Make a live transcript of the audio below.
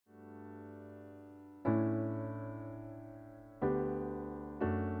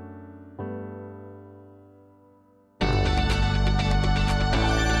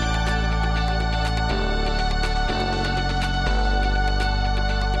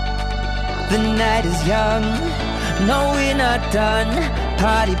The night is young, no we're not done.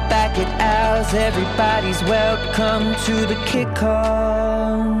 Party back at Al's, everybody's welcome to the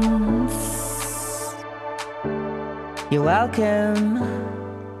kick-ons. You're welcome.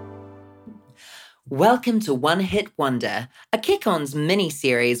 Welcome to One Hit Wonder, a Kick-Ons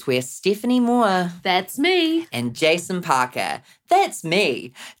mini-series where Stephanie Moore, that's me, and Jason Parker, that's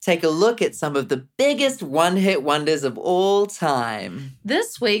me, take a look at some of the biggest one-hit wonders of all time.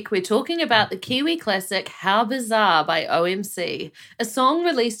 This week we're talking about the Kiwi classic How Bizarre by OMC, a song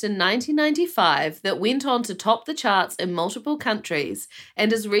released in 1995 that went on to top the charts in multiple countries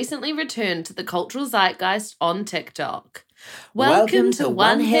and has recently returned to the cultural zeitgeist on TikTok. Welcome to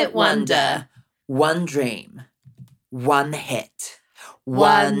One Hit Wonder. One dream, one hit,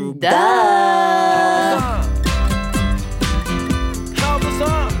 wonder. How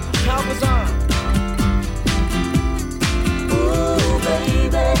bizarre, how bizarre. Ooh,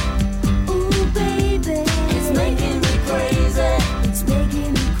 baby, it's making me crazy. It's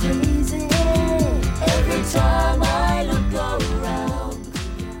making me crazy. Every time I look around.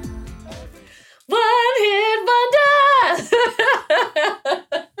 One Hit Wonder!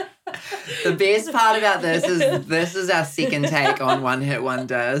 The best part about this is our second take on One Hit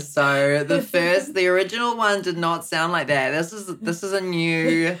Wonder. So the original one did not sound like that. This is a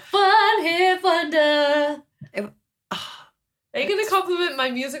new One Hit Wonder. Are you going to compliment my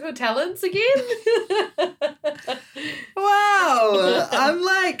musical talents again? Wow. I'm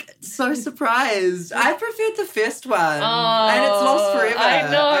like so surprised. I preferred the first one. And it's lost forever. I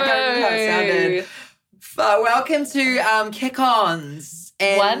know. I can't remember how it sounded. Welcome to Kick-Ons.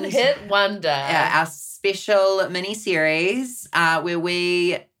 And One Hit Wonder. Our special mini-series where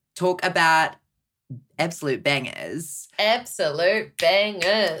we talk about absolute bangers. Absolute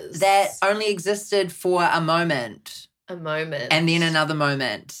bangers. That only existed for a moment. A moment. And then another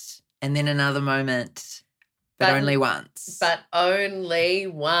moment. And then another moment. But only once. But only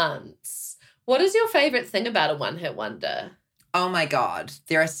once. What is your favourite thing about a one-hit wonder? Oh my God.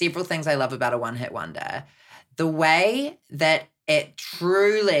 There are several things I love about a one-hit wonder. The way that it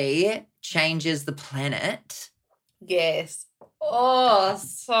truly changes the planet. Yes. Oh,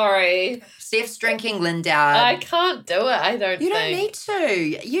 sorry. Steph's drinking Lindau. I can't do it, I don't think. You don't need to.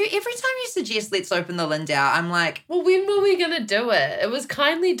 Every time you suggest let's open the Lindau, I'm like, well, when were we going to do it? It was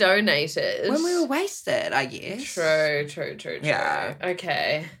kindly donated. when we were wasted, I guess. True. Yeah.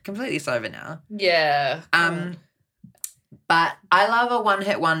 Okay. Completely sober now. Yeah. But I love a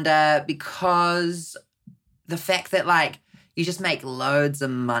one-hit wonder because the fact that, like, you just make loads of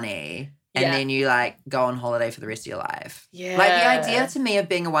money and then you, like, go on holiday for the rest of your life. Yeah. Like, the idea to me of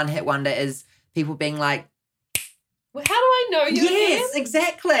being a one-hit wonder is people being like, Well, how do I know you yes, again?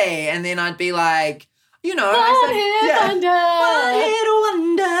 exactly. And then I'd be like, you know. One Hit Wonder. One hit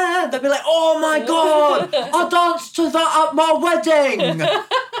wonder. They'd be like, oh, my God, I danced to that at my wedding.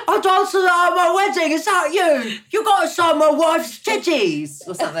 I danced to that at my wedding. Is that you? You got to show my wife's titties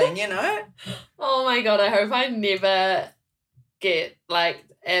or something, you know? Oh my God, I hope I never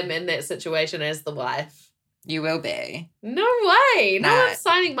am in that situation as the wife. You will be. No way. No No. one's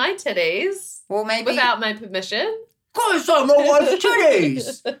signing my titties Well, maybe. without my permission. Got to show my wife's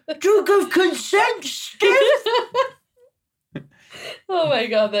titties. Do you give consent, Steve? Oh my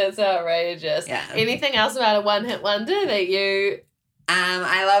God, that's outrageous. Yeah. Anything else about a one-hit wonder that you...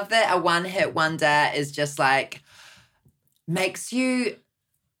 I love that a one-hit wonder is just like makes you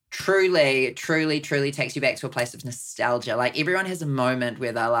truly takes you back to a place of nostalgia. Like everyone has a moment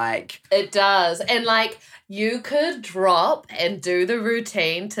where they're like, It does. And like you could drop and do the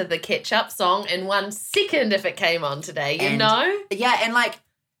routine to the Ketchup song in 1 second if it came on today, you And- know? yeah, and like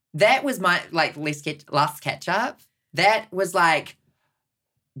that was my like last catch up. That was like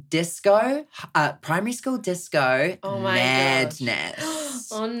disco, primary school disco. Oh my madness.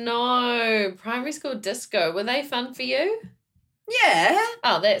 gosh. Oh no. Primary school disco. Were they fun for you? Yeah.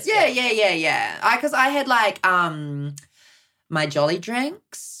 Oh, that's Yeah, good. yeah. Because I had like my Jolly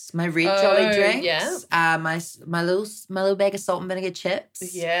drinks, my red Jolly drinks. yeah. My little bag of salt and vinegar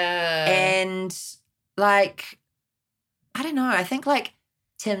chips. Yeah. And like I don't know, I think like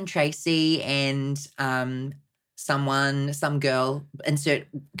Tim Tracy and some girl, insert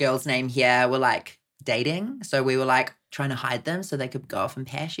girl's name here, were like dating. So we were like trying to hide them so they could go off and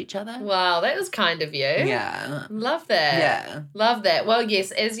pash each other. Wow, that was kind of you. Yeah. Love that. Yeah. Love that. Well, yes,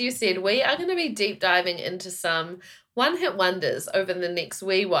 as you said, we are going to be deep diving into some one-hit wonders over the next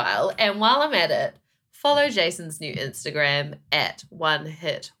wee while. And while I'm at it, follow Jason's new Instagram at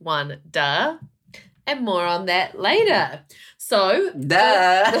onehitwonder. And more on that later. So,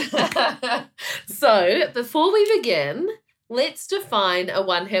 Duh. so before we begin, let's define a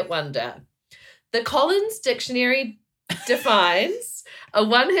one-hit wonder. The Collins Dictionary defines a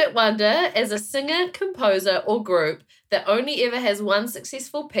one-hit wonder as a singer, composer, or group that only ever has one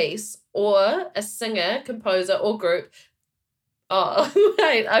successful piece, or a singer, composer, or group. Oh,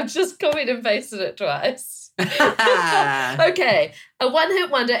 wait, I've just copied and pasted it twice. Okay. A one-hit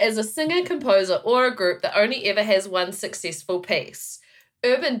wonder is a singer, composer, or a group that only ever has one successful piece.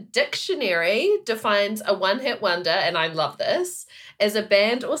 Urban Dictionary defines a one-hit wonder, and I love this, as a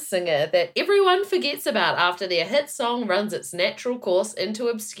band or singer that everyone forgets about after their hit song runs its natural course into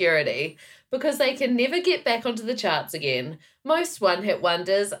obscurity because they can never get back onto the charts again. Most one-hit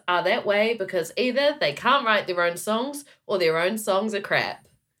wonders are that way because either they can't write their own songs or their own songs are crap.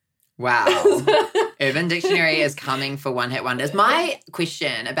 Wow. Urban Dictionary is coming for one-hit wonders. My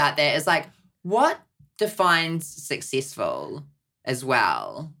question about that is like, what defines successful as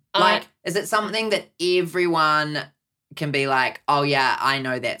well? Like, is it something that everyone can be like, oh yeah, I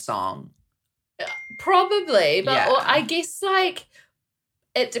know that song? Probably, but Yeah. or I guess like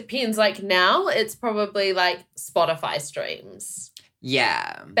it depends. Like now it's probably like Spotify streams.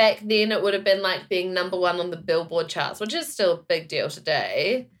 Yeah. Back then it would have been like being number one on the Billboard charts, which is still a big deal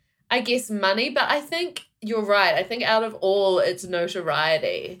today. I guess money, but I think you're right. I think out of all, it's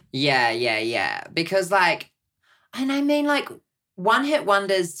notoriety. Yeah. Because like, and I mean like, one-hit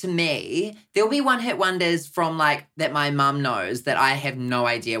wonders to me, there'll be one-hit wonders from like that my mum knows that I have no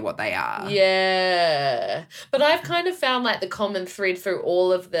idea what they are. Yeah. But I've kind of found like the common thread through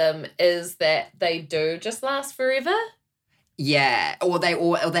all of them is that they do just last forever. Yeah, or they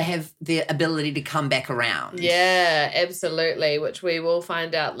have the ability to come back around. Yeah, absolutely, which we will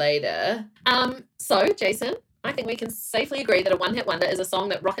find out later. So, Jason, I think we can safely agree that a one-hit wonder is a song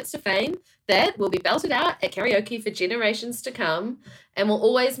that rockets to fame, that will be belted out at karaoke for generations to come, and will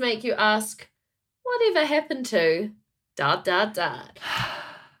always make you ask, whatever happened to... ...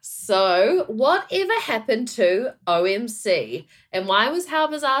 So, whatever happened to OMC? And why was How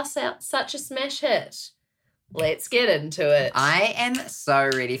Bizarre such a smash hit? Let's get into it. I am so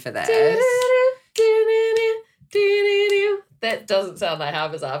ready for this. That doesn't sound like How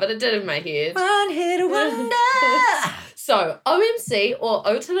Bizarre, but it did in my head. One-hit wonder. So, OMC, or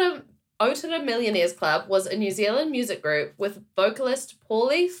Otara Millionaires Club, was a New Zealand music group with vocalist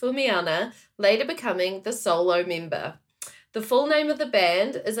Paulie Fumiana later becoming the solo member. The full name of the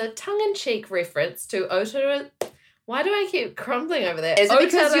band is a tongue-in-cheek reference to Otara... Why do I keep crumbling over that? Is it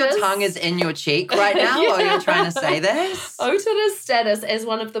because your Otara's- tongue is in your cheek right now while you're trying to say this? Otara's status as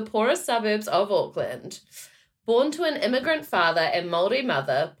one of the poorest suburbs of Auckland. Born to an immigrant father and Māori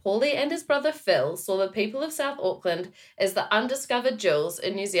mother, Paulie and his brother Phil saw the people of South Auckland as the undiscovered jewels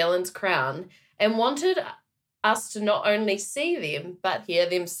in New Zealand's crown and wanted us to not only see them, but hear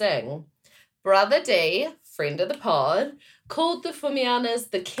them sing. Brother D, friend of the pod, called the Fumianas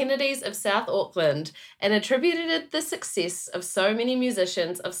the Kennedys of South Auckland and attributed the success of so many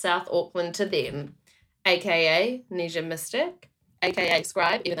musicians of South Auckland to them, aka Neja Mystic, aka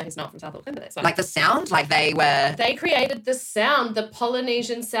Scribe, even though he's not from South Auckland, but that's fine. Like the sound? Like they were... They created the sound, the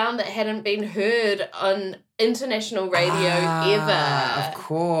Polynesian sound that hadn't been heard on international radio ever. Of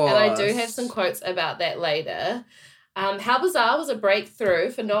course. And I do have some quotes about that later. How Bizarre was a breakthrough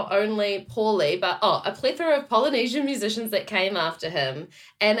for not only Paulie, but a plethora of Polynesian musicians that came after him.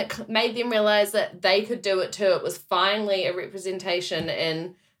 And it made them realize that they could do it too. It was finally a representation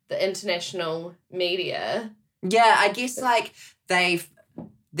in the international media. Yeah, I guess like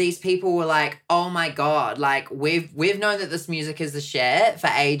these people were like, oh my God, like we've known that this music is the shit for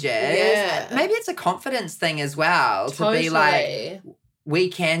ages. Yeah. Maybe it's a confidence thing as well to be like, we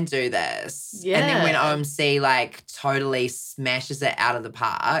can do this. Yeah. And then when OMC like totally smashes it out of the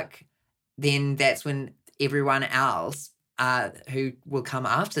park, then that's when everyone else who will come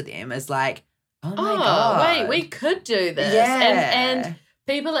after them is like, oh my God. Wait, we could do this. Yeah. And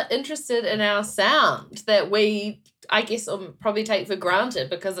people are interested in our sound that we, I guess, probably take for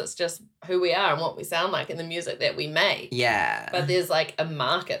granted because it's just who we are and what we sound like in the music that we make. Yeah. But there's like a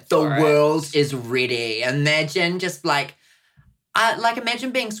market The for it. world is ready. Imagine just like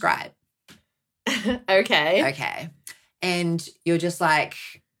imagine being Scribe. Okay. Okay. And you're just like,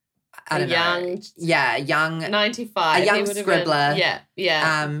 I don't know. Young, Young. 95. A young he would have scribbler. Been,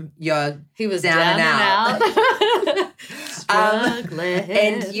 yeah. You're He was down down, and and out. Struggling.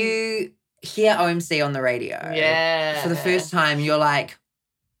 and you hear OMC on the radio. Yeah. For the first time, you're like,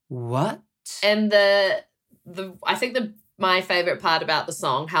 what? And the I think my favorite part about the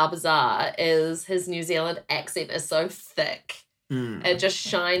song, How Bizarre, is his New Zealand accent is so thick. Mm. It just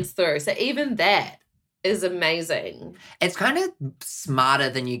shines through. So even that is amazing. It's kind of smarter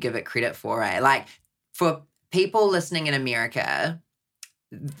than you give it credit for, eh? Like, for people listening in America,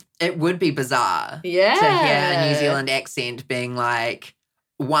 it would be bizarre Yeah. to hear a New Zealand accent being like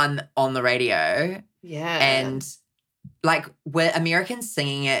one on the radio Yeah. and like were Americans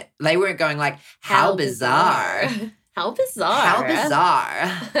singing it, they weren't going like, how bizarre. How bizarre. How bizarre.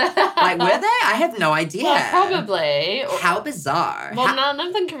 Like, were they? I have no idea. Well, probably. How bizarre. Well, none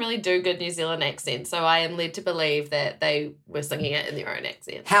of them can really do good New Zealand accents, so I am led to believe that they were singing it in their own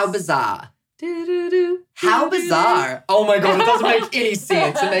accents. How bizarre. Do-do-do, How do-do-do. bizarre. Oh my God, it doesn't make any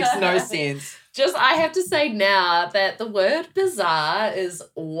sense. It makes no sense. Just, I have to say now that the word bizarre is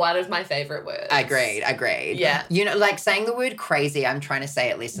one of my favorite words. Agreed. Yeah. You know, like saying the word crazy, I'm trying to say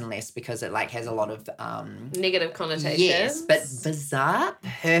it less and less because it like has a lot of Negative connotations. yes, but bizarre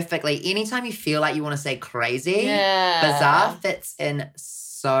perfectly. Anytime you feel like you want to say crazy, Yeah. bizarre fits in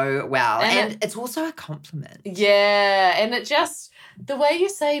so well. And And it's also a compliment. Yeah, and it just, the way you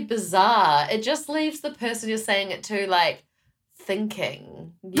say bizarre, it just leaves the person you're saying it to, like,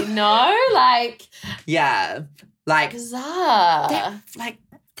 thinking, you know? Like, Yeah. Like bizarre. that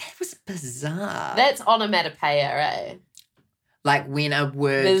was bizarre. That's onomatopoeia, eh? like when a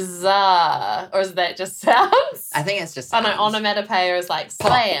word Bizarre. Or is that just sounds? I think it's just Oh, no, sounds. onomatopoeia is like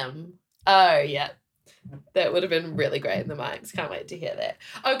slam. Oh, yeah. That would have been really great in the mics. Can't wait to hear that.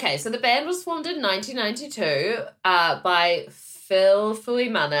 Okay, so the band was formed in 1992 by Phil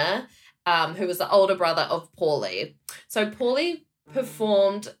Fuimana, who was the older brother of Paulie. So Paulie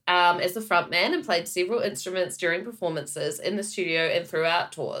performed as the frontman and played several instruments during performances in the studio and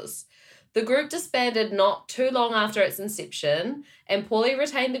throughout tours. The group disbanded not too long after its inception, and Paulie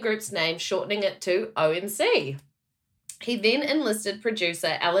retained the group's name, shortening it to OMC. He then enlisted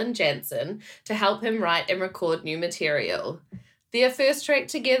producer Alan Jansen to help him write and record new material. Their first track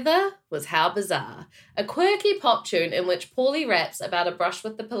together was How Bizarre, a quirky pop tune in which Paulie raps about a brush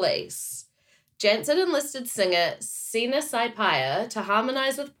with the police. Jansen enlisted singer Sina Saipaya to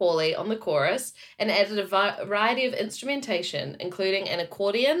harmonise with Paulie on the chorus and added a variety of instrumentation, including an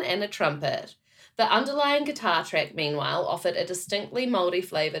accordion and a trumpet. The underlying guitar track, meanwhile, offered a distinctly mouldy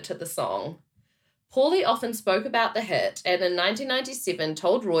flavour to the song. Paulie often spoke about the hit and in 1997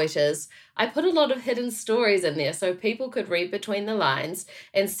 told Reuters, "I put a lot of hidden stories in there so people could read between the lines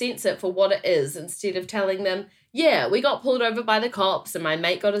and sense it for what it is instead of telling them, yeah, we got pulled over by the cops and my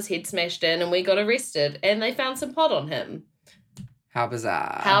mate got his head smashed in and we got arrested and they found some pot on him." How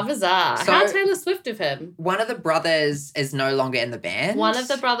bizarre. How bizarre. So- How Taylor Swift of him. One of the brothers is no longer in the band. One of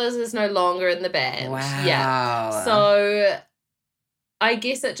the brothers is no longer in the band. Wow. Yeah. So I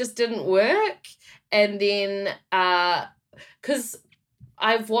guess it just didn't work. And then, because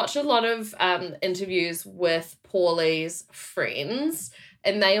I've watched a lot of interviews with Paulie's friends,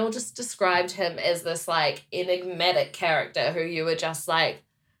 and they all just described him as this, like, enigmatic character who you were just like,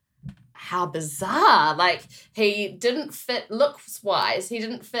 how bizarre. Like, he didn't fit, looks-wise, he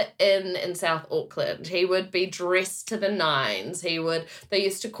didn't fit in South Auckland. He would be dressed to the nines. They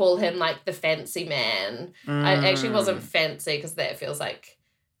used to call him, like, the fancy man. I actually wasn't fancy because that feels like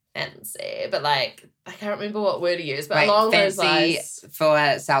fancy, but like I can't remember what word he used, but Wait, along those fancy lines.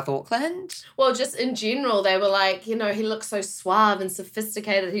 for South Auckland. Well, just in general, they were like, you know, he looks so suave and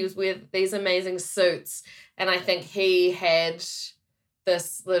sophisticated. He was with these amazing suits, and I think he had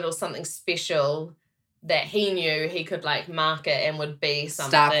this little something special that he knew he could like market and would be something.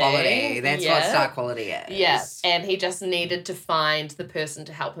 Star quality. That's what Yeah. star quality is. Yeah, and he just needed to find the person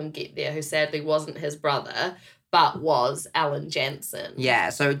to help him get there, who sadly wasn't his brother, but was Alan Jansen.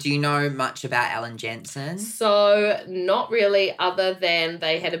 Yeah. So, do you know much about Alan Jansen? So, not really, other than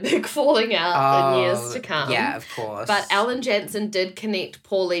they had a big falling out in years to come. Yeah, of course. But Alan Jansen did connect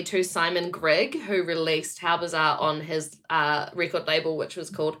Paulie to Simon Grigg, who released How Bizarre on his record label, which was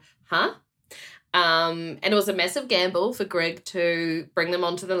called Huh? And it was a massive gamble for Grigg to bring them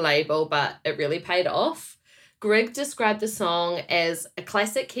onto the label, but it really paid off. Grigg described the song as a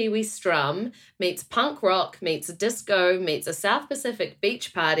classic Kiwi strum meets punk rock, meets disco, meets a South Pacific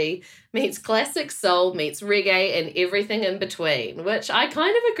beach party, meets classic soul, meets reggae, and everything in between, which I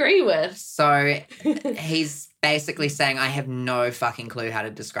kind of agree with. So, he's basically saying, I have no fucking clue how to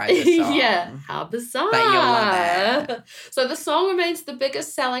describe this song. Yeah, how bizarre. But you'll love it. So the song remains the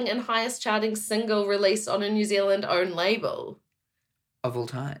biggest selling and highest charting single released on a New Zealand-owned label. Of all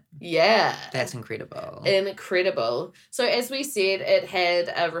time. Yeah. That's incredible. Incredible. So as we said, it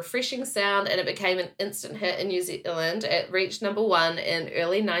had a refreshing sound and it became an instant hit in New Zealand. It reached number 1 in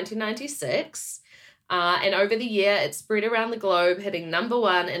early 1996. And over the year, it spread around the globe, hitting number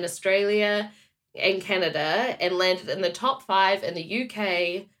 1 in Australia and Canada, and landed in the top 5 in the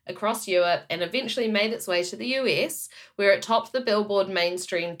UK, across Europe, and eventually made its way to the US, where it topped the Billboard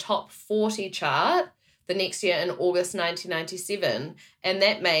mainstream top 40 chart the next year in August 1997, and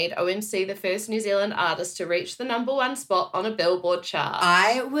that made OMC the first New Zealand artist to reach the #1 spot on a Billboard chart.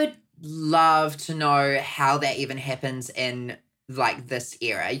 I would love to know how that even happens in like this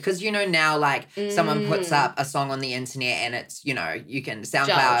era, because now like someone puts up a song on the internet and it's you can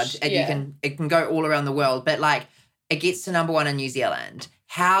SoundCloud Judged, and it can go all around the world, but like it gets to #1 in New Zealand.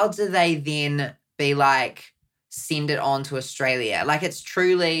 How do they then be like send it on to Australia? Like it's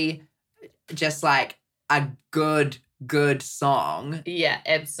truly just like a good song. Yeah,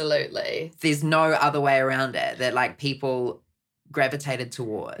 absolutely. There's no other way around it that like people gravitated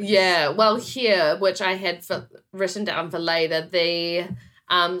towards. Yeah, well, here, which I had written down for later, the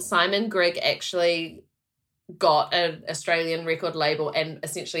Simon Grigg actually got an Australian record label and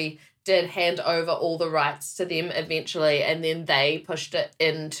essentially did hand over all the rights to them eventually, and then they pushed it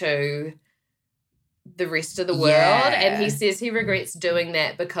into the rest of the world. And he says he regrets doing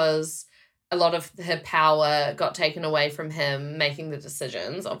that because a lot of her power got taken away from him making the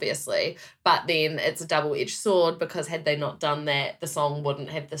decisions, obviously. But then it's a double-edged sword because had they not done that, the song wouldn't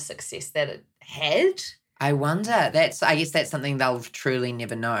have the success that it had. I wonder. I guess that's something they'll truly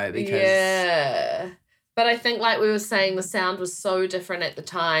never know because... Yeah. But I think, like we were saying, the sound was so different at the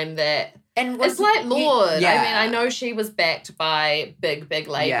time that... And it's like Lorde. Yeah. I mean, I know she was backed by big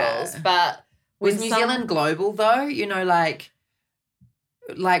labels, but... Was New Zealand global, though?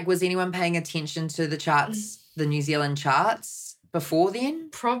 Like, was anyone paying attention to the charts, the New Zealand charts before then?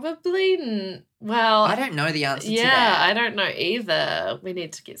 Probably, well... I don't know the answer to that. Yeah, I don't know either. We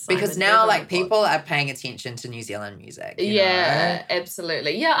need to get Simon because now, Grigg like, on board. people are paying attention to New Zealand music. you Yeah, know?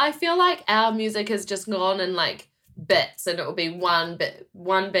 absolutely. Yeah, I feel like our music has just gone in, like, bits, and it will be one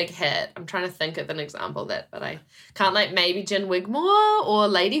big hit. I'm trying to think of an example of that, but I can't. Like maybe Jen Wigmore or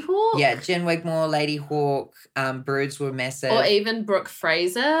Lady Hawk. Yeah, Jen Wigmore, Lady Hawk, Broods were massive. Or even Brooke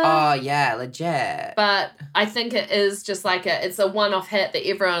Fraser. Oh, yeah, legit. But I think it is just like it's a one-off hit that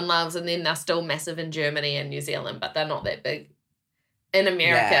everyone loves, and then they're still massive in Germany and New Zealand, but they're not that big in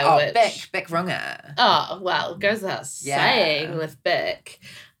America. Yeah. Oh, which, Beck Runga. Oh, well, goes without saying with Beck.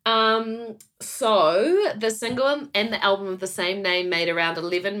 So the single and the album of the same name made around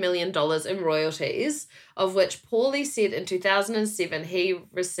 $11 million in royalties, of which Paulie said in 2007 he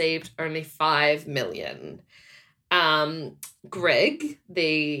received only $5 million. Grigg,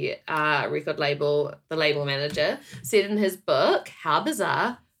 the label manager, said in his book, How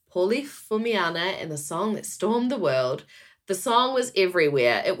Bizarre, Paulie Fumiana and the song that stormed the world. The song was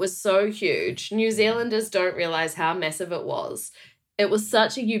everywhere. It was so huge. New Zealanders don't realize how massive it was. It was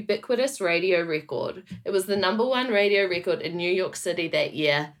such a ubiquitous radio record. It was the #1 radio record in New York City that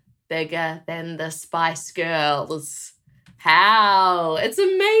year, bigger than the Spice Girls. How? It's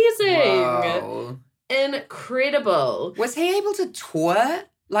amazing. Whoa. Incredible. Was he able to tour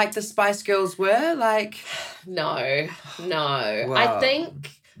like the Spice Girls were? Like, No. Whoa. I think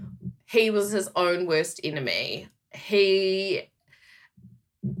he was his own worst enemy. He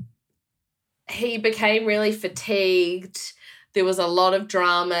became really fatigued. There was a lot of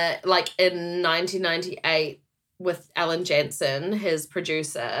drama, like in 1998 with Alan Jansen, his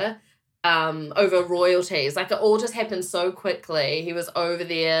producer, over royalties. Like it all just happened so quickly. He was over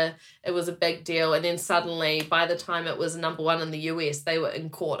there. It was a big deal. And then suddenly, by the time it was #1 in the US, they were in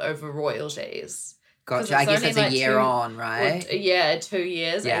court over royalties. gotcha. I guess it's a year on, right? 2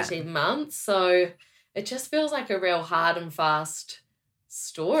 years, Yeah. 18 months. So it just feels like a real hard and fast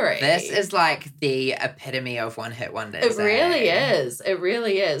story. This is like the epitome of one-hit wonders. It really eh? is. It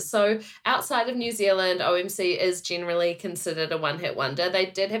really is. So outside of New Zealand, OMC is generally considered a one-hit wonder. They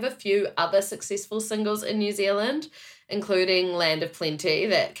did have a few other successful singles in New Zealand, including Land of Plenty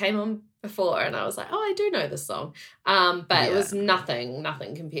that came on before, and I was like, oh, I do know this song. But it was nothing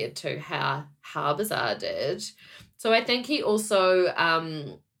compared to how Bizarre did. So I think he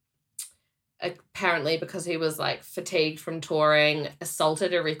also apparently, because he was like fatigued from touring,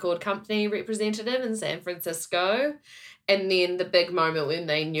 assaulted a record company representative in San Francisco. And then the big moment when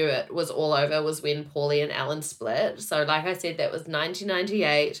they knew it was all over was when Paulie and Alan split. So like I said, that was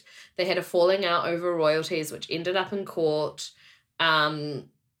 1998. They had a falling out over royalties, which ended up in court,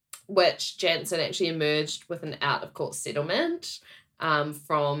 which Jansen actually emerged with an out-of-court settlement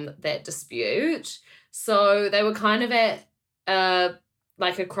from that dispute. So they were kind of at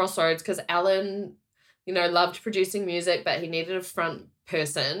like a crossroads, because Alan, loved producing music, but he needed a front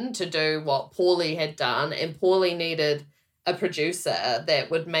person to do what Paulie had done, and Paulie needed a producer that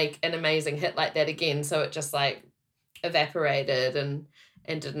would make an amazing hit like that again. So it just like evaporated and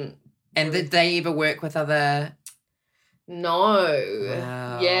didn't. And did they ever work with other? No.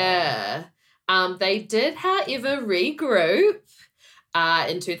 Wow. Yeah. They did, however, regroup.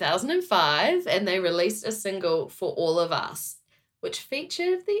 in 2005, and they released a single, For All of Us, which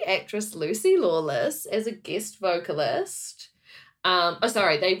featured the actress Lucy Lawless as a guest vocalist. They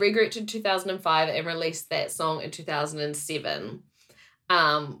regrouped in 2005 and released that song in 2007,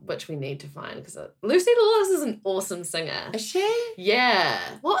 which we need to find because Lucy Lawless is an awesome singer. Is she? Yeah.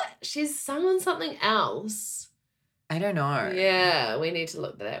 What? She's sung on something else. I don't know. Yeah, we need to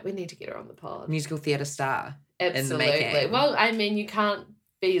look at that. We need to get her on the pod. Musical theatre star. Absolutely. In the making. Well, I mean, you can't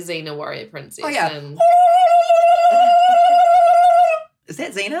be Xena Warrior Princess. Oh, yeah. And Is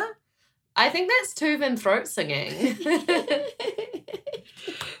that Xena? I think that's Tuvan throat singing.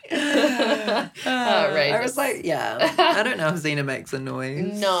 I was like, yeah. I don't know if Xena makes a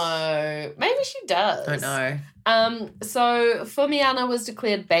noise. No, maybe she does. I don't know. So Fumiana was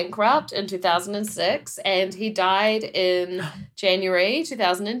declared bankrupt in 2006, and he died in January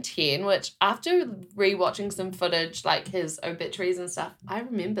 2010, which after rewatching some footage, like his obituaries and stuff, I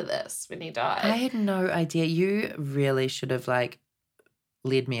remember this when he died. I had no idea. You really should have, like,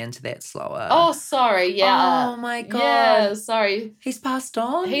 led me into that slower. Oh, sorry, yeah. Oh, my God. Yeah, sorry. He's passed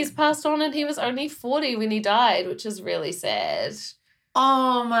on? He's passed on, and he was only 40 when he died, which is really sad.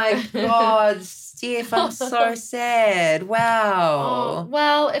 Oh, my God, Steph, I'm so sad. Wow. Oh,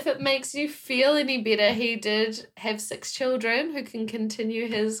 well, if it makes you feel any better, he did have 6 children who can continue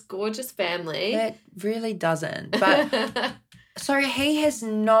his gorgeous family. That really doesn't. But, so he has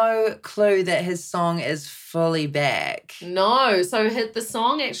no clue that his song is fully back. No, so the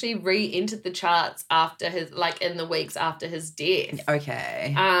song actually re-entered the charts after his, like in the weeks after his death.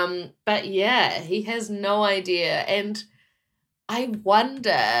 Okay. But yeah, he has no idea. And I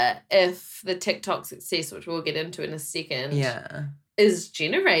wonder if the TikTok success, which we'll get into in a second, is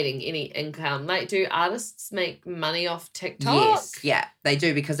generating any income. Like, do artists make money off TikTok? Yes, yeah, they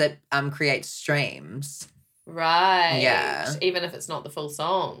do because it creates streams. Right. Yeah. Even if it's not the full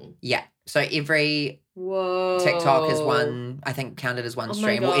song. Yeah. So every TikTok is one, I think, counted as one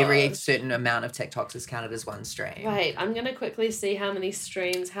stream. Or every certain amount of TikToks is counted as one stream. Wait, I'm going to quickly see how many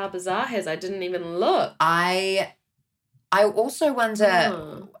streams How Bizarre has. I didn't even look. I also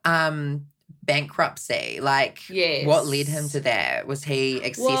wonder, bankruptcy, like, what led him to that? Was he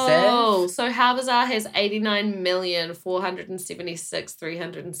excessive? Whoa, so How Bizarre has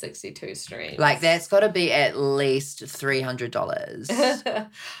 89,476,362 streams. Like, that's got to be at least $300.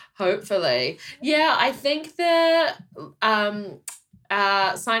 Hopefully. Yeah, I think that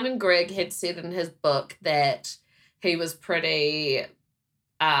Simon Gregg had said in his book that he was pretty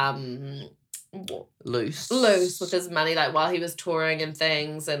loose with his money, like while he was touring and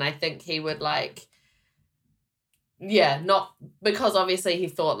things, and I think he would not because obviously he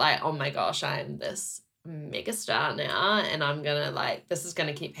thought like, oh my gosh, I'm this megastar now and I'm gonna this is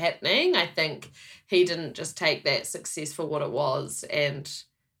gonna keep happening. I think he didn't just take that success for what it was and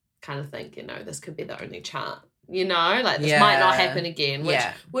kind of think, this could be the only chart, this might not happen again, which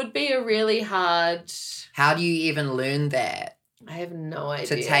would be a really hard. How do you even learn that? I have no idea.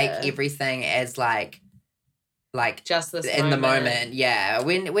 To take everything as like just this in moment. the moment. Yeah.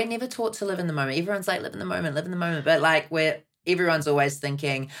 We're never taught to live in the moment. Everyone's like, live in the moment. But everyone's always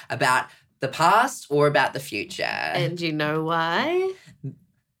thinking about the past or about the future. And you know why?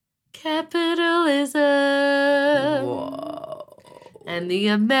 Capitalism. Whoa. And the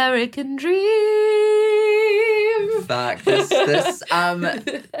American dream. Fuck, this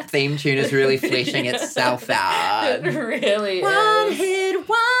theme tune is really fleshing itself out. It really is. One hit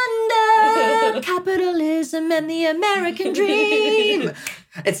wonder, capitalism and the American dream.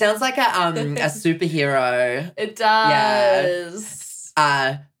 It sounds like a superhero. It does.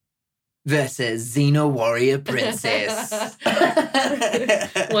 Yeah. Versus Xena Warrior Princess.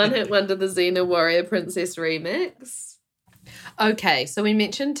 One hit wonder, the Xena Warrior Princess remix. Okay, so we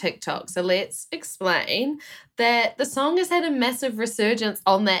mentioned TikTok, so let's explain that the song has had a massive resurgence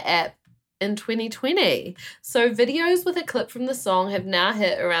on that app in 2020. So videos with a clip from the song have now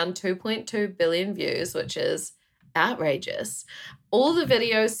hit around 2.2 billion views, which is outrageous. All the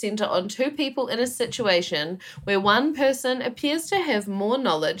videos center on 2 people in a situation where one person appears to have more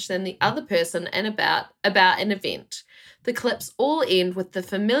knowledge than the other person and about an event. The clips all end with the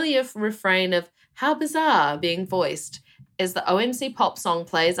familiar refrain of "How Bizarre" being voiced as the OMC pop song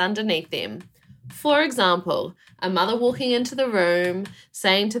plays underneath them. For example, a mother walking into the room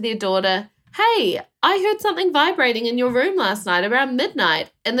saying to their daughter, "Hey, I heard something vibrating in your room last night around midnight,"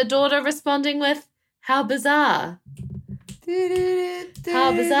 and the daughter responding with, "How bizarre."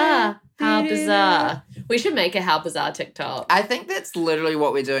 How bizarre. How bizarre. We should make a How Bizarre TikTok. I think that's literally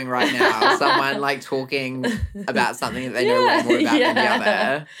what we're doing right now. Someone talking about something that they know way more about than the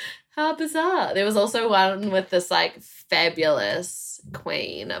other. How bizarre. There was also one with this like fabulous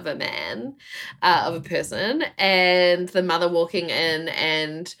queen of a man, of a person, and the mother walking in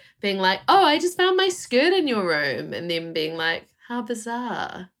and being like, oh, I just found my skirt in your room. And then being like, how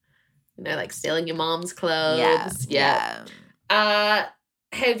bizarre. You know, like stealing your mom's clothes. Yeah.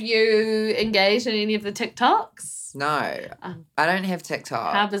 Have you engaged in any of the TikToks? No, I don't have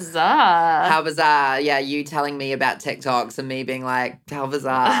TikTok. How bizarre. How bizarre. Yeah, you telling me about TikToks and me being like, how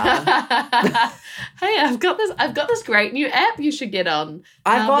bizarre. Hey, I've got this great new app you should get on.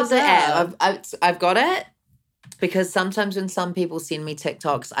 I've How got the bizarre. app. I've got it because sometimes when some people send me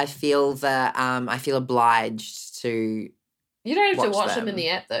TikToks, I feel obliged to. You don't have to watch watch them in them. the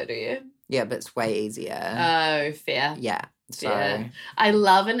app though, do you? Yeah, but it's way easier. Oh, fair. Yeah. So Yeah. I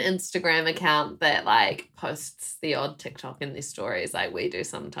love an Instagram account that like posts the odd TikTok in their stories like we do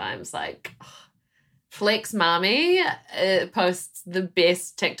sometimes. Like Flex Mommy posts the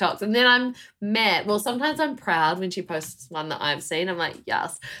best TikToks. And then I'm mad. Well, sometimes I'm proud when she posts one that I've seen. I'm like,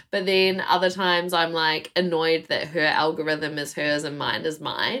 yes. But then other times I'm like annoyed that her algorithm is hers and mine is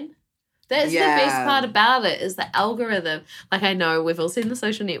mine. That's the best Yeah. part about it is the algorithm. Like, I know we've all seen The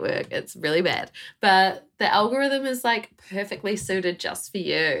Social Network. It's really bad. But the algorithm is, like, perfectly suited just for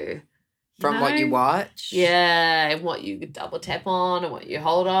you. from what you know? watch. Yeah, and what you double tap on and what you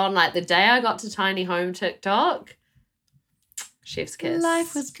hold on. Like, the day I got to Tiny Home TikTok, chef's kiss.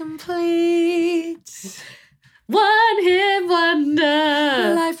 Life was complete. One hit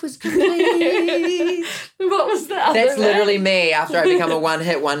wonder. Life was complete. What was the other That's one? literally me after I become a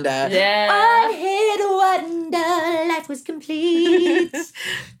one-hit wonder. Yeah. One hit wonder, life was complete. And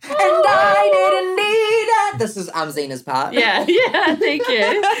I didn't need it. This is Zena's part. Yeah, thank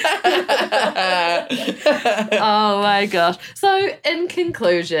you. Oh my gosh. So, in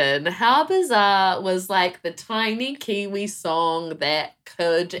conclusion, How Bizarre was like the tiny Kiwi song that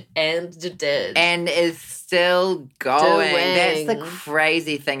could and did. And is still going. That's the Doing.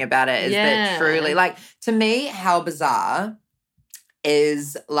 crazy thing about it is Yeah. that truly, like, to me, How Bizarre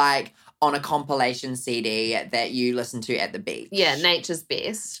is like on a compilation CD that you listen to at the beach. Yeah, nature's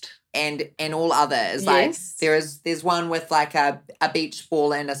best. And all others. Like Yes. there's one with like a beach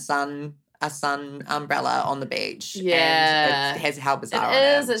ball and a sun umbrella on the beach. Yeah. And it has How Bizarre It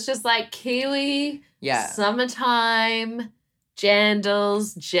on is. it. It's just like Kiwi, Yeah. summertime,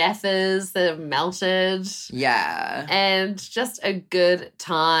 jandals, jaffers that have melted, Yeah. and just a good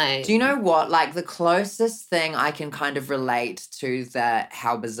time. Do you know what? Like the closest thing I can kind of relate to the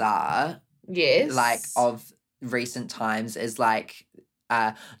How Bizarre, Yes. like of recent times, is like,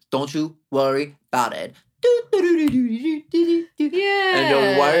 don't you worry about it. Yeah. And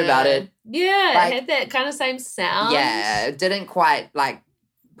don't worry about it. Yeah, Like- it had that kind of same sound. Yeah, it didn't quite like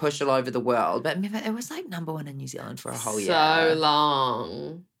push all over the world, but remember it was like number one in New Zealand for a whole year. So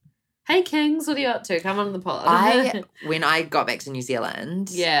long. Hey Kings, what are you up to? Come on the pod. When I got back to New Zealand,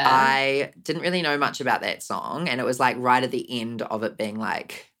 Yeah. I didn't really know much about that song, and it was like right at the end of it being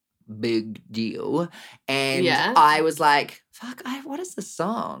like big deal, and Yeah. I was like, "Fuck! What is this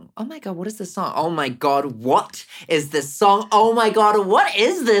song? Oh my god, what is this song? Oh my god, what is this song? Oh my god, what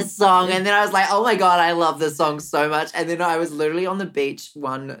is this song?" And then I was like, "Oh my god, I love this song so much." And then I was literally on the beach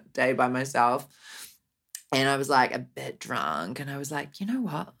one day by myself. And I was like a bit drunk, and I was like, you know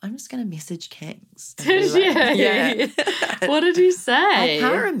what? I'm just gonna message Kings. And be Did like, you? Yeah. What did you say? I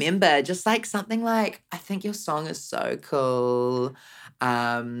can't remember. Just like something like, I think your song is so cool.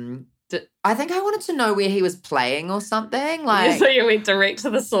 I think I wanted to know where he was playing or something. Like, so you went direct to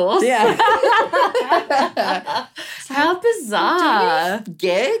the source? Yeah. How bizarre.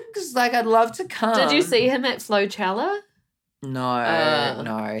 gigs. Like, I'd love to come. Did you see him at Flowchella? No,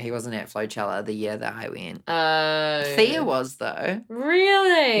 no, he wasn't at Flowchella the year that I went. Oh. Thea was though.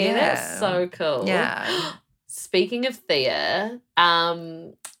 Really? Yeah. That's so cool. Yeah. Speaking of Thea,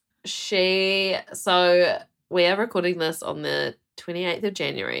 so we are recording this on the 28th of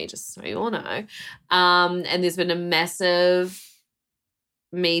January, just so you all know. And there's been a massive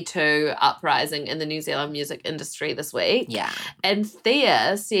Me Too uprising in the New Zealand music industry this week. Yeah. And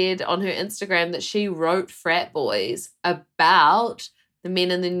Thea said on her Instagram that she wrote Frat Boys about the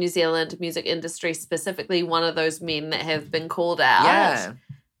men in the New Zealand music industry, specifically one of those men that have been called out. Yeah.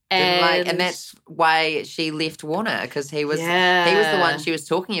 And, And that's why she left Warner, because he was yeah. he was the one she was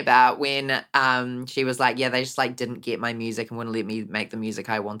talking about when she was like, yeah, they just like didn't get my music and wouldn't let me make the music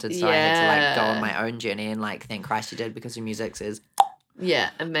I wanted, so I had to like go Yeah. on my own journey, and like thank Christ she did, because her music is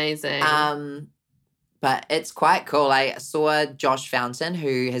Yeah, amazing. but it's quite cool. I saw Josh Fountain,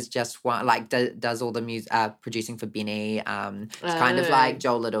 who has just won, like does all the music producing for Benny. It's kind of Oh. like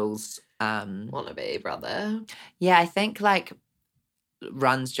Joel Little's Wannabe brother. yeah, I think like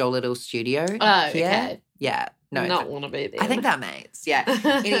runs Joel Little's studio Oh, here. okay. Yeah. No, Not want to be there. I think they're mates. Yeah.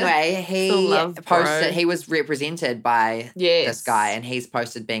 Anyway, he Still love, bro. posted, he was represented by Yes. this guy, and he's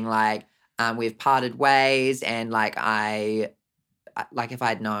posted being like, we've parted ways, and like if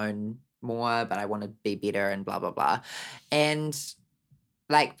I'd known more, but I want to be better, and blah blah blah. And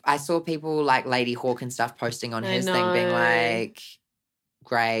like I saw people like Lady Hawk and stuff posting on I his thing being know. like,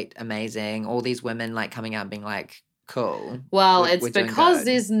 great, amazing. All these women like coming out and being like, cool. Well, We're it's doing because good.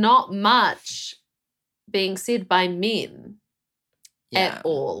 there's not much being said by men Yeah. at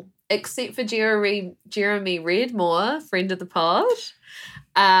all, except for Jeremy Redmore, friend of the pod.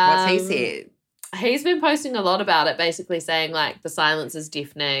 What's he said? He's been posting a lot about it, basically saying like the silence is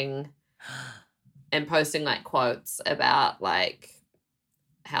deafening, and posting like quotes about like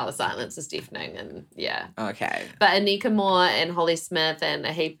how the silence is deafening, and yeah. Okay. But Anika Moore and Holly Smith and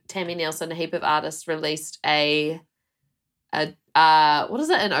Tammy Nielsen, a heap of artists released an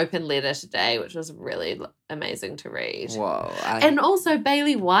open letter today, which was really amazing to read. Whoa. And also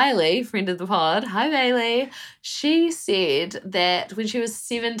Bailey Wiley, friend of the pod. Hi, Bailey. She said that when she was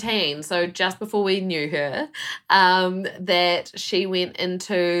 17, so just before we knew her, that she went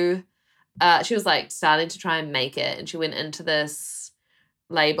into, she was like starting to try and make it, and she went into this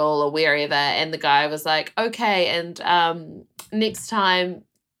label or wherever, and the guy was like, okay, and next time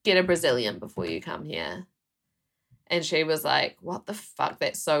get a Brazilian before you come here. And she was like, what the fuck?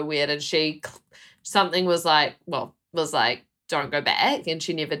 That's so weird. And something was like, don't go back. And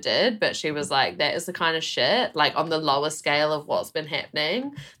she never did. But she was like, that is the kind of shit, like on the lower scale of what's been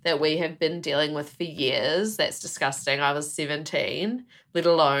happening that we have been dealing with for years. That's disgusting. I was 17, let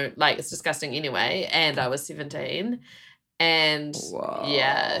alone, like, it's disgusting anyway. And I was 17. And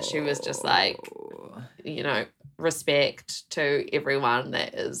yeah, she was just like, you know, respect to everyone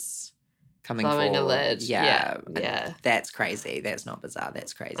that is coming blowing a forward. lid. Yeah. Yeah. That's crazy. That's not bizarre.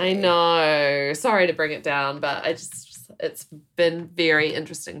 That's crazy. I know. Sorry to bring it down, but it's been very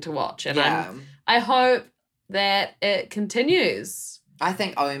interesting to watch, and Yeah. I hope that it continues. I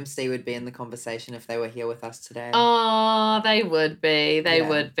think OMC would be in the conversation if they were here with us today. Oh, they would be. They Yeah.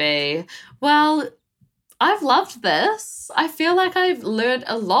 would be. Well, I've loved this. I feel like I've learned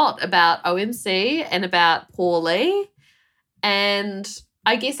a lot about OMC and about Paulie, and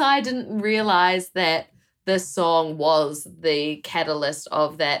I guess I didn't realize that this song was the catalyst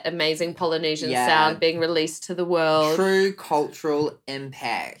of that amazing Polynesian Yeah. sound being released to the world. True cultural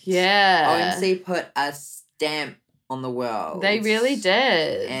impact. Yeah. OMC put a stamp on the world. They really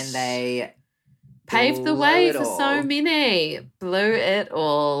did. And they paved the blew way it for all. so many. Blew it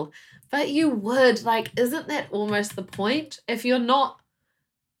all. But you would, like, isn't that almost the point? If you're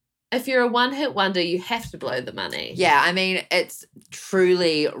a one-hit wonder, you have to blow the money. Yeah, I mean, it's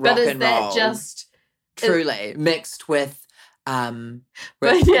truly rock But is and that roll. just... Truly. Mixed with But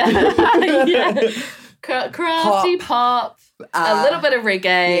yeah. yeah. Crafty pop, a little bit of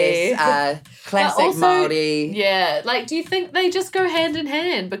reggae. Yes, classic also- Māori. Yeah, like, do you think they just go hand in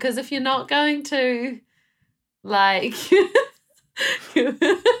hand? Because if you're not going to, like...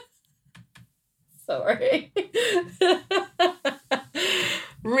 Sorry.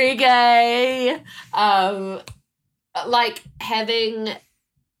 Reggae. Like, having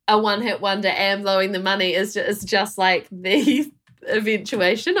a one-hit wonder and blowing the money is just like the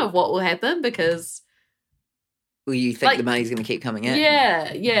eventuation of what will happen, because... Well, you think Like, the money's going to keep coming in? Yeah,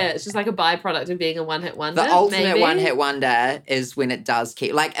 it's just like a byproduct of being a one-hit wonder. The ultimate maybe. one-hit wonder is when it does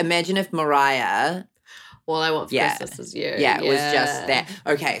keep... Like, imagine if Mariah... All I Want for Yeah. Christmas Is You. Yeah, it was just that.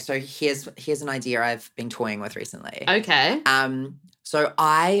 Okay, so here's an idea I've been toying with recently. Okay. So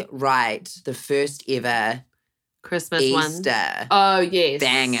I write the first ever Christmas one. Easter Oh, yes.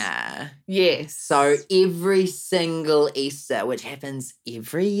 banger. Yes. So every single Easter, which happens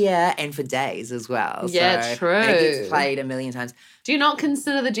every year and for days as well. Yeah, so true. And it gets played a million times. Do you not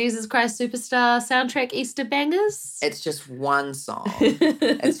consider the Jesus Christ Superstar soundtrack Easter bangers? It's just one song.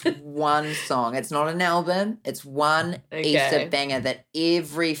 It's one song. It's not an album. It's one Okay. Easter banger that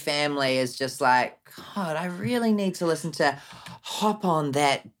every family is just like, God, I really need to listen to Hop on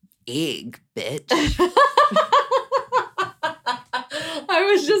That Egg, bitch. I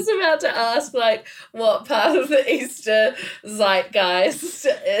was just about to ask, like, what part of the Easter zeitgeist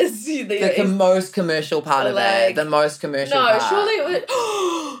is The most commercial part of Like- it. The most commercial No, part. surely it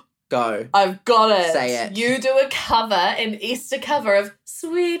would. Go. I've got it. Say it. You do a cover, an Easter cover of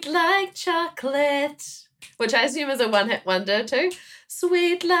Sweet Like Chocolate, which I assume is a one-hit wonder too.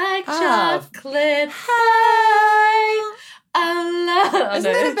 Sweet like Ah. chocolate. Hi. I love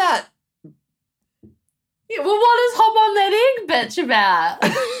Isn't that about... Yeah, well, what is Hop on That Egg bitch about?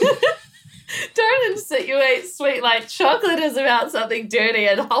 Don't insinuate sweet like chocolate is about something dirty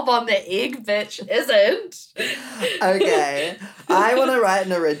and hop on the egg, bitch isn't. Okay. I want to write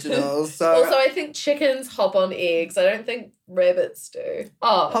an original. So Also, I think chickens hop on eggs. I don't think rabbits do.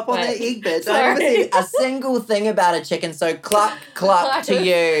 Oh, hop on wait. the egg, bitch. I Sorry. never said a single thing about a chicken, so cluck to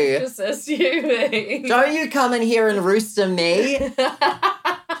you. Just assuming. Don't you come in here and rooster me.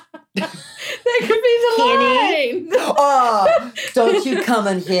 That could be the line. Oh, don't you come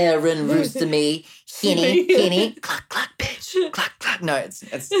in here and rooster me. Henny. Cluck, cluck, bitch. Cluck, cluck. No, it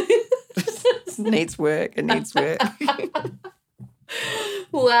needs work. It needs work.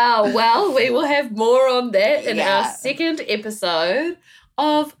 Wow. Well, we will have more on that in Yeah. our second episode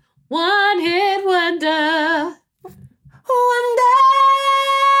of One Hit Wonder.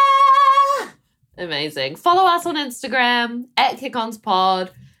 Amazing. Follow us on Instagram at KickOnsPod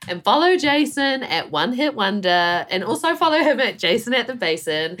and follow Jason at One Hit Wonder and also follow him at Jason at the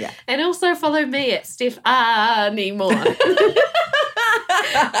Basin Yeah. and also follow me at Stephanie Moore.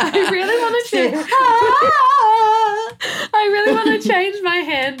 I really want to change. I really want to change my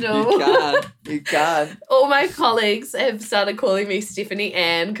handle. You can't. All my colleagues have started calling me Stephanie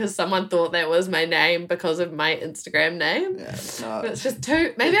Ann because someone thought that was my name because of my Instagram name. Yeah, But no. it's just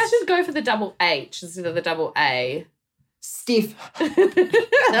too. Maybe I should go for the double H instead of the double A. Steph.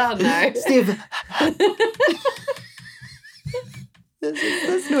 Oh no. Steph.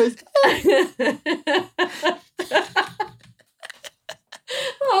 This noise.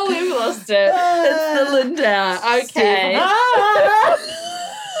 Oh, we've lost it. It's the Linda. Okay.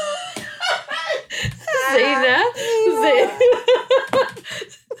 Zena.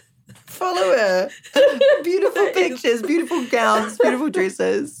 Follow her. Beautiful pictures, beautiful gowns, beautiful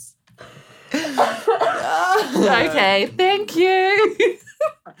dresses. Okay, thank you.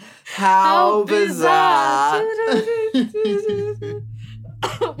 How bizarre.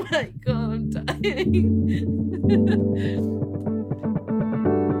 Oh my god, I'm dying.